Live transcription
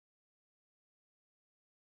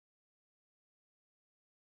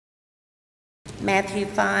Matthew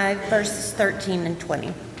 5, verses 13 and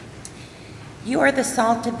 20. You are the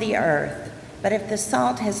salt of the earth, but if the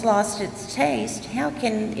salt has lost its taste, how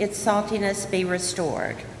can its saltiness be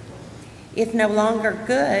restored? It's no longer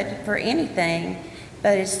good for anything,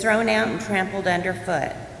 but is thrown out and trampled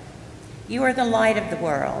underfoot. You are the light of the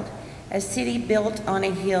world. A city built on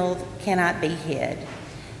a hill cannot be hid.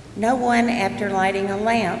 No one, after lighting a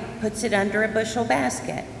lamp, puts it under a bushel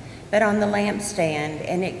basket, but on the lampstand,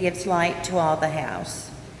 and it gives light to all the house.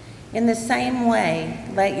 In the same way,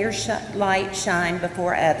 let your light shine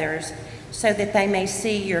before others, so that they may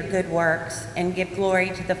see your good works and give glory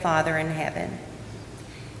to the Father in heaven.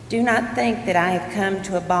 Do not think that I have come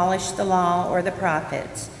to abolish the law or the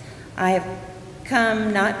prophets. I have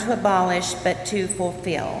come not to abolish, but to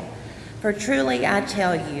fulfill. For truly I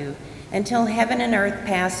tell you, until heaven and earth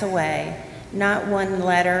pass away, not one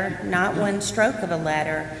letter, not one stroke of a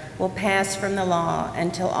letter will pass from the law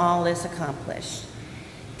until all is accomplished.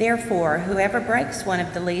 Therefore, whoever breaks one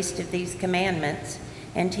of the least of these commandments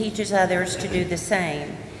and teaches others to do the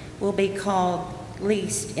same will be called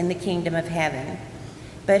least in the kingdom of heaven.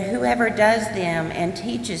 But whoever does them and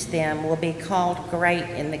teaches them will be called great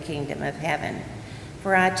in the kingdom of heaven.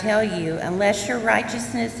 For I tell you, unless your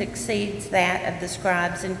righteousness exceeds that of the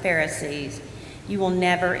scribes and Pharisees, you will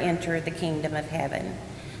never enter the kingdom of heaven.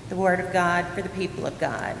 The word of God for the people of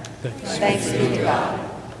God. Thanks be to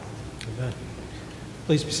God. Amen.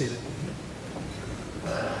 Please be seated.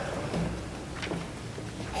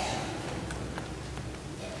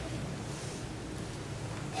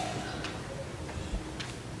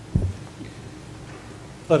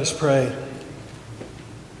 Let us pray.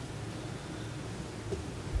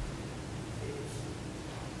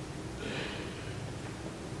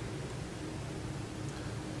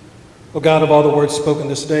 O God of all the words spoken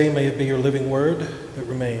this day, may it be your living word that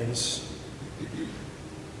remains.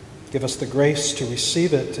 Give us the grace to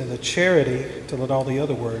receive it and the charity to let all the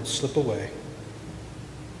other words slip away.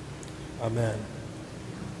 Amen.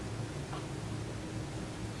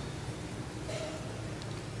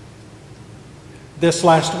 This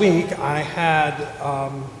last week, I had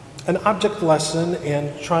an object lesson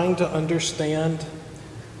in trying to understand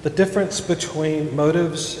the difference between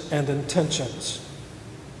motives and intentions.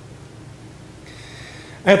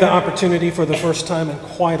 I had the opportunity for the first time in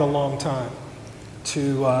quite a long time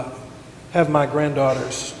to have my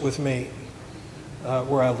granddaughters with me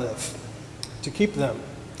where I live, to keep them.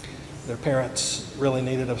 Their parents really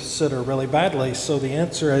needed a sitter really badly, so the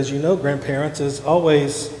answer, as you know, grandparents, is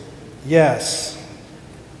always yes.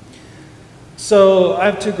 So I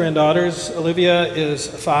have two granddaughters. Olivia is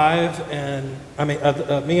 5,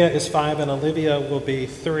 Mia is 5, and Olivia will be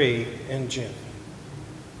 3 in June.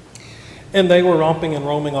 And they were romping and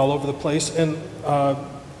roaming all over the place. And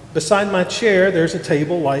beside my chair, there's a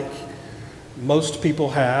table like most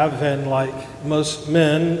people have, and like most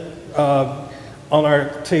men, on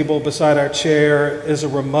our table beside our chair is a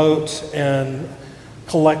remote and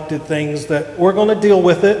collected things that we're going to deal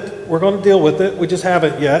with it. We're going to deal with it. We just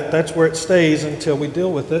haven't yet. That's where it stays until we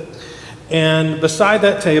deal with it. And beside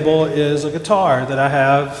that table is a guitar that I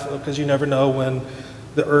have, because you never know when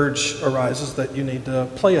the urge arises that you need to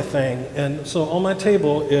play a thing. And so on my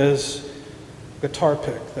table is a guitar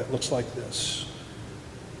pick that looks like this.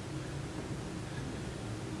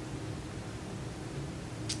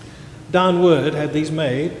 Don Wood had these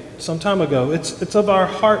made some time ago. It's of our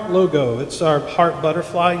heart logo. It's our heart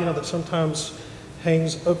butterfly, you know, that sometimes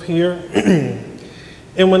hangs up here.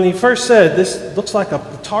 And when he first said, this looks like a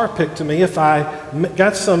guitar pick to me, if I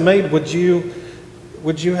got some made, would you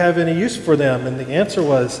have any use for them? And the answer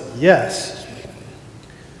was yes.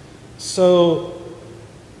 So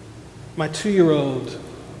my 2-year-old,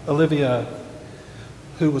 Olivia,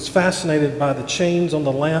 who was fascinated by the chains on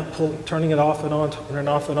the lamp, turning it off and on, turning it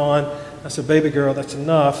off and on, I said, baby girl, that's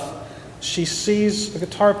enough. She sees a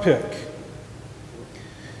guitar pick,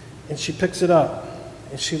 and she picks it up,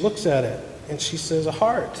 and she looks at it, and she says, a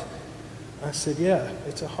heart. I said, yeah,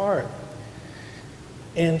 it's a heart.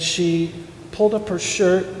 And she pulled up her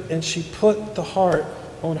shirt and she put the heart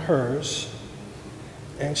on hers,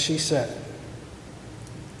 and she said,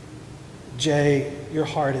 Jay, your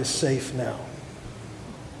heart is safe now.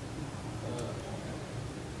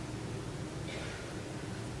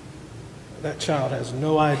 That child has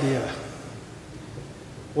no idea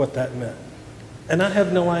what that meant. And I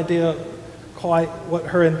have no idea quite what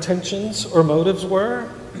her intentions or motives were.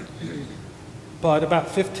 But about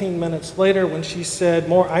 15 minutes later, when she said,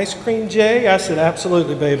 more ice cream, Jay? I said,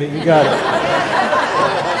 absolutely, baby, you got it.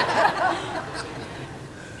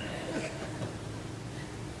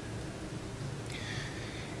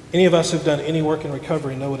 Any of us who've done any work in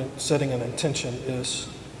recovery know what setting an intention is.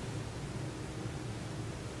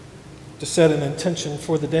 To set an intention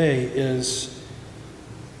for the day is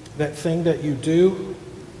that thing that you do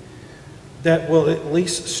that will at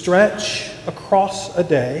least stretch across a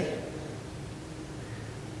day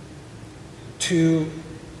to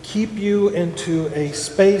keep you into a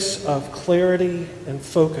space of clarity and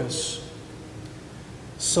focus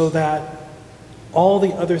so that all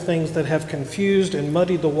the other things that have confused and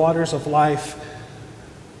muddied the waters of life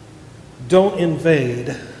don't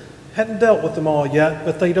invade. Hadn't dealt with them all yet,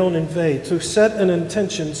 but they don't invade. To set an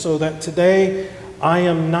intention so that today I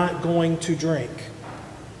am not going to drink.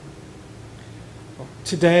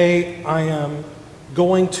 Today I am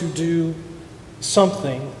going to do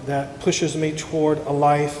something that pushes me toward a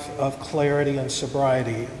life of clarity and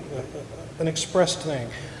sobriety, an expressed thing.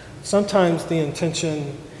 Sometimes the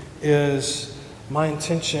intention is, my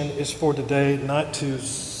intention is for today not to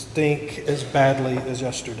stink as badly as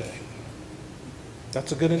yesterday.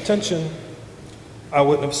 That's a good intention. I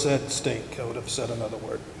wouldn't have said stink. I would have said another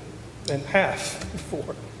word. And half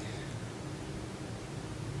before.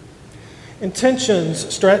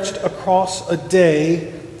 Intentions stretched across a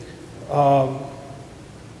day,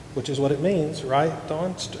 which is what it means, right,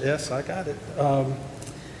 Dawn? Yes, I got it.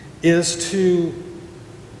 Is to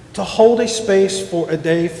hold a space for a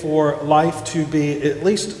day for life to be at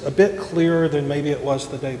least a bit clearer than maybe it was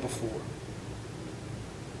the day before.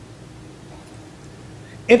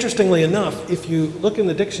 Interestingly enough, if you look in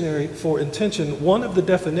the dictionary for intention, one of the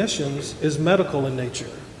definitions is medical in nature.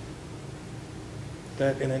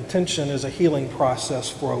 That an intention is a healing process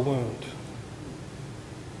for a wound.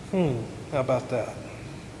 How about that?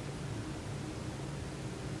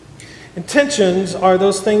 Intentions are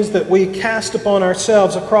those things that we cast upon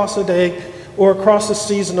ourselves across a day or across a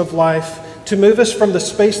season of life to move us from the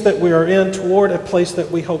space that we are in toward a place that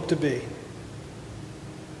we hope to be.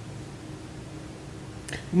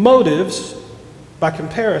 Motives, by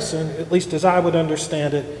comparison, at least as I would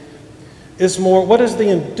understand it, is more, what is the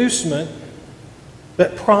inducement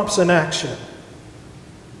that prompts an action?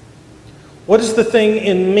 What is the thing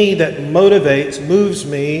in me that motivates, moves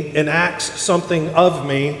me, enacts something of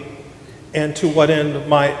me, and to what end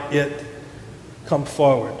might it come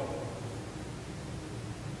forward?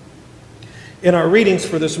 In our readings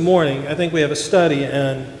for this morning, I think we have a study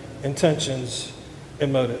in intentions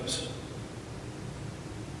and motives.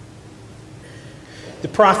 The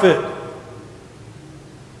prophet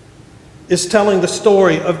is telling the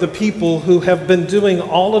story of the people who have been doing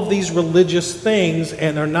all of these religious things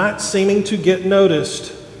and are not seeming to get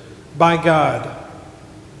noticed by God.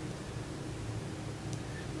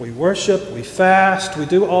 We worship, we fast, we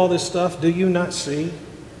do all this stuff. Do you not see?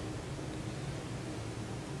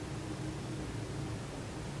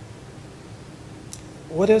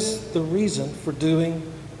 What is the reason for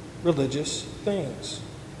doing religious things?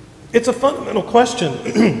 It's a fundamental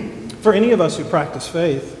question for any of us who practice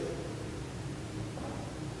faith.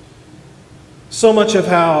 So much of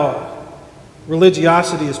how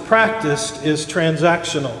religiosity is practiced is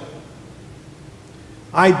transactional.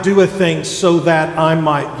 I do a thing so that I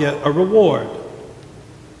might get a reward.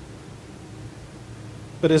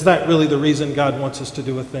 But is that really the reason God wants us to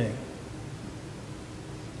do a thing?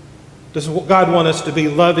 Does God want us to be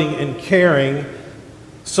loving and caring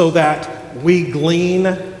so that we glean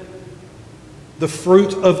the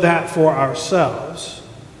fruit of that for ourselves?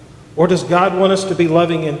 Or does God want us to be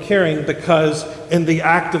loving and caring because in the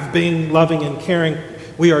act of being loving and caring,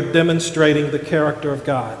 we are demonstrating the character of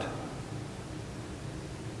God?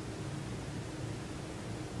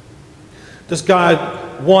 Does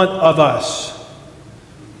God want of us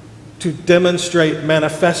to demonstrate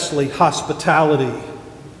manifestly hospitality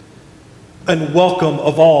and welcome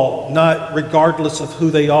of all, not regardless of who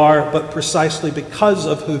they are, but precisely because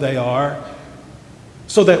of who they are,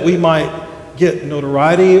 so that we might get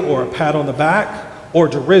notoriety or a pat on the back or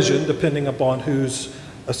derision, depending upon who's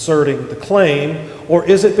asserting the claim? Or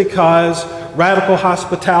is it because radical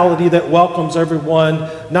hospitality that welcomes everyone,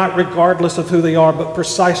 not regardless of who they are, but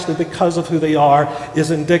precisely because of who they are,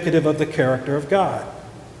 is indicative of the character of God?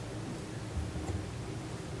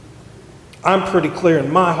 I'm pretty clear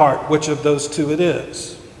in my heart which of those two it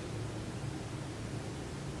is.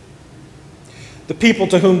 The people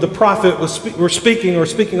to whom the prophet was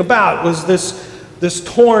speaking about was this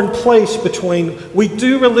torn place between, we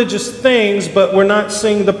do religious things, but we're not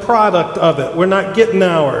seeing the product of it. We're not getting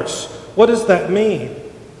ours. What does that mean?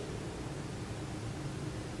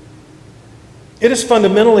 It is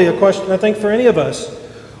fundamentally a question, I think, for any of us.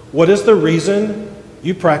 What is the reason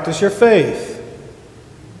you practice your faith?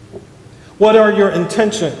 What are your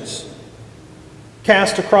intentions?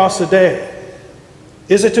 cast across a day?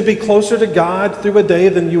 Is it to be closer to God through a day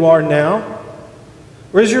than you are now?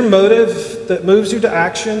 Or is your motive that moves you to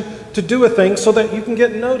action to do a thing so that you can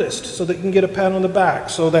get noticed, so that you can get a pat on the back,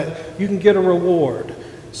 so that you can get a reward,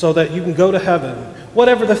 so that you can go to heaven?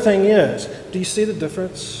 Whatever the thing is, do you see the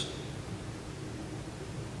difference?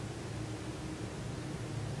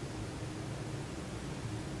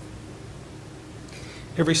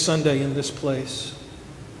 Every Sunday in this place,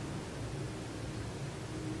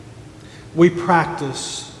 we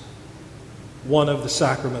practice one of the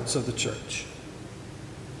sacraments of the church.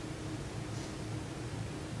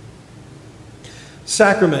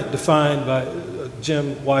 Sacrament, defined by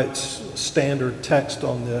Jim White's standard text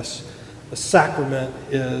on this, a sacrament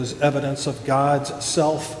is evidence of God's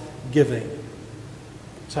self-giving.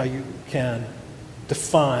 That's how you can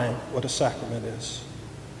define what a sacrament is.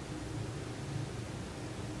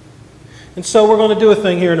 And so we're going to do a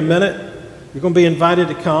thing here in a minute. You're going to be invited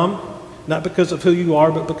to come, not because of who you are,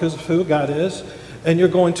 but because of who God is. And you're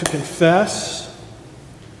going to confess.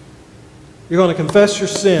 You're going to confess your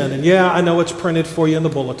sin. And yeah, I know it's printed for you in the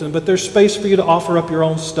bulletin, but there's space for you to offer up your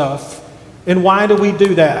own stuff. And why do we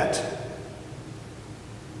do that?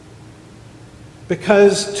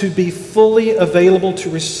 Because to be fully available to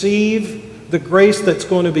receive the grace that's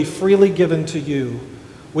going to be freely given to you,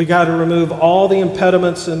 we got to remove all the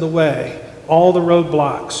impediments in the way, all the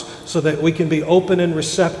roadblocks, so that we can be open and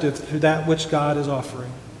receptive to that which God is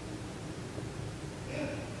offering.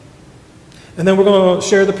 And then we're going to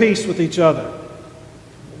share the peace with each other.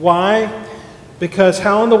 Why? Because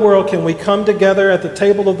how in the world can we come together at the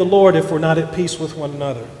table of the Lord if we're not at peace with one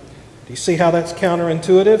another? Do you see how that's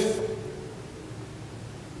counterintuitive?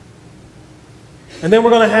 And then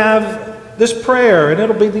we're going to have this prayer, and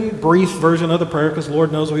it'll be the brief version of the prayer because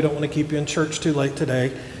Lord knows we don't want to keep you in church too late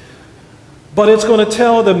today. But it's going to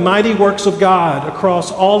tell the mighty works of God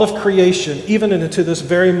across all of creation, even into this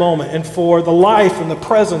very moment, and for the life and the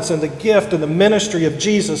presence and the gift and the ministry of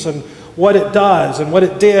Jesus and what it does and what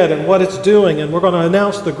it did and what it's doing. And we're going to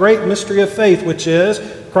announce the great mystery of faith, which is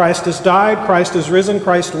Christ has died, Christ is risen,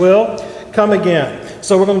 Christ will come again.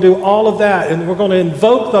 So we're going to do all of that, and we're going to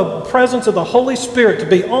invoke the presence of the Holy Spirit to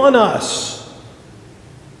be on us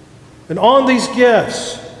and on these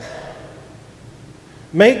gifts.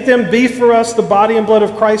 Make them be for us the body and blood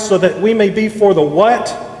of Christ so that we may be for the what?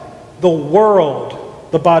 The world,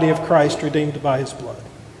 the body of Christ redeemed by his blood.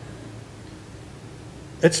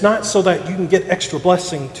 It's not so that you can get extra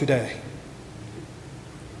blessing today.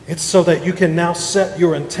 It's so that you can now set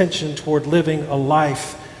your intention toward living a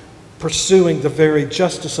life pursuing the very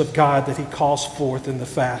justice of God that he calls forth in the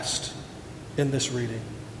fast in this reading.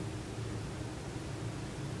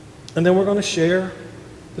 And then we're going to share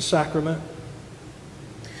the sacrament.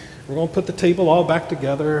 We're going to put the table all back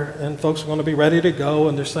together, and folks are going to be ready to go,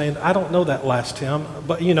 and they're saying, I don't know that last hymn,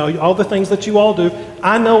 but you know, all the things that you all do,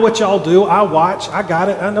 I know what y'all do, I watch, I got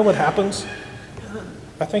it, I know what happens.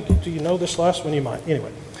 I think, do you know this last one? You might.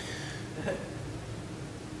 Anyway.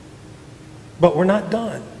 But we're not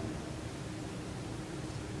done.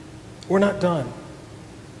 We're not done.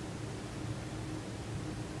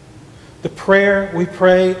 The prayer we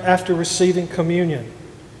pray after receiving communion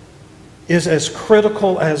is as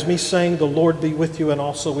critical as me saying, the Lord be with you and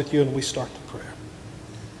also with you, and we start the prayer.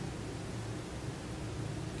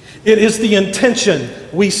 It is the intention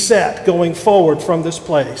we set going forward from this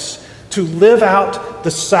place to live out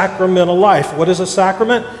the sacramental life. What is a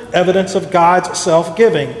sacrament? Evidence of God's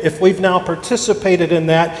self-giving. If we've now participated in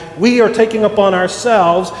that, we are taking upon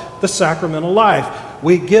ourselves the sacramental life.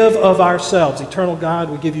 We give of ourselves. Eternal God,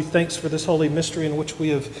 we give you thanks for this holy mystery in which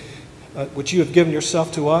you have given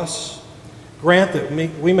yourself to us. Grant that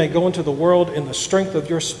we may go into the world in the strength of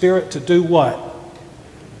your Spirit to do what?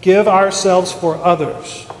 Give ourselves for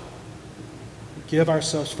others. Give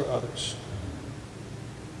ourselves for others.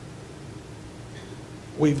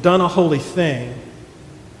 We've done a holy thing,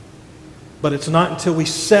 but it's not until we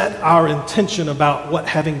set our intention about what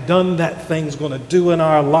having done that thing is going to do in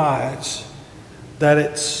our lives that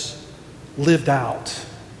it's lived out.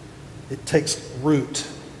 It takes root.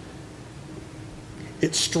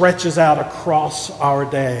 It stretches out across our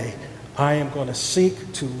day. I am going to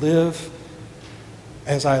seek to live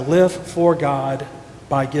as I live for God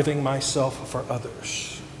by giving myself for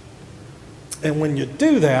others. And when you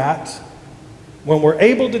do that, when we're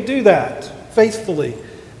able to do that faithfully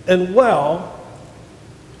and well,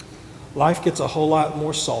 life gets a whole lot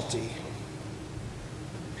more salty.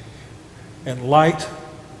 And light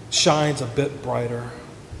shines a bit brighter.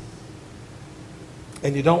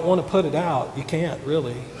 And you don't want to put it out. You can't,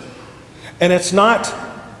 really. And it's not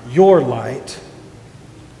your light.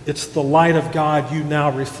 It's the light of God you now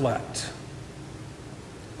reflect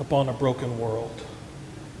upon a broken world.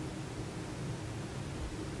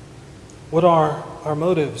 What are our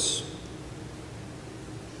motives?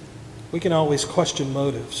 We can always question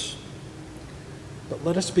motives, but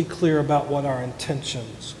let us be clear about what our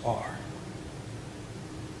intentions are.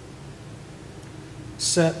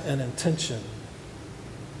 Set an intention.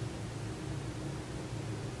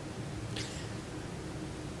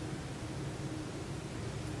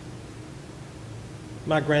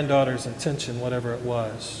 My granddaughter's intention, whatever it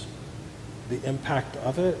was, the impact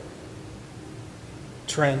of it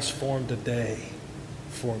transformed a day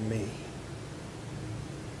for me.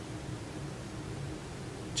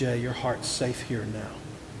 Jay, your heart's safe here now.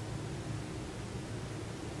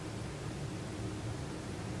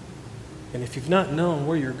 And if you've not known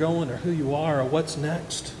where you're going or who you are or what's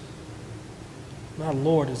next, my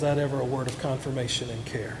Lord, is that ever a word of confirmation and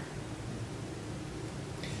care?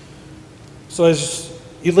 So as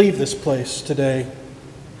you leave this place today,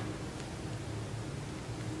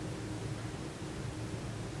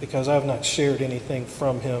 because I've not shared anything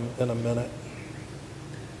from him in a minute,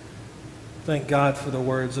 thank God for the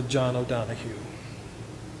words of John O'Donohue.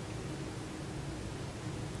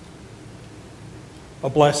 A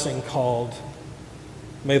blessing called,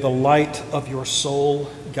 "May the light of your soul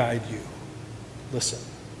guide you." Listen.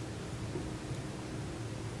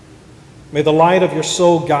 May the light of your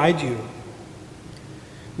soul guide you.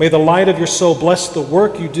 May the light of your soul bless the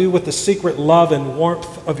work you do with the secret love and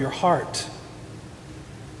warmth of your heart.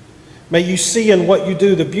 May you see in what you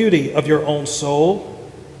do the beauty of your own soul.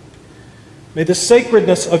 May the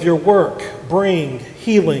sacredness of your work bring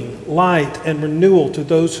healing, light, and renewal to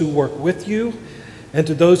those who work with you and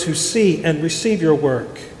to those who see and receive your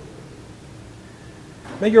work.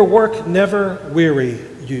 May your work never weary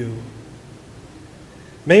you.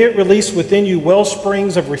 May it release within you well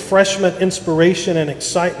springs of refreshment, inspiration, and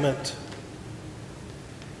excitement.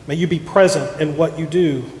 May you be present in what you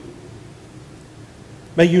do.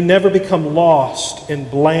 May you never become lost in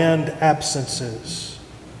bland absences.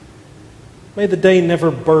 May the day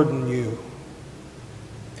never burden you.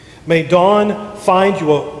 May dawn find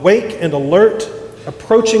you awake and alert,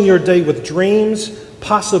 approaching your day with dreams,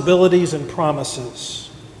 possibilities, and promises.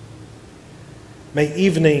 May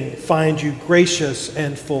evening find you gracious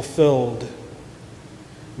and fulfilled.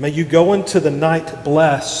 May you go into the night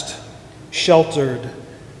blessed, sheltered,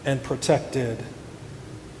 and protected.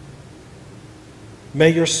 May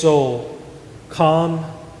your soul calm,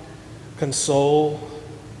 console,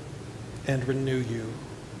 and renew you.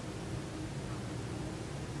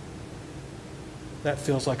 That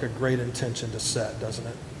feels like a great intention to set, doesn't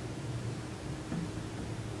it?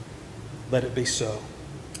 Let it be so.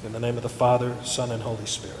 In the name of the Father, Son, and Holy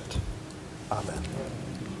Spirit. Amen.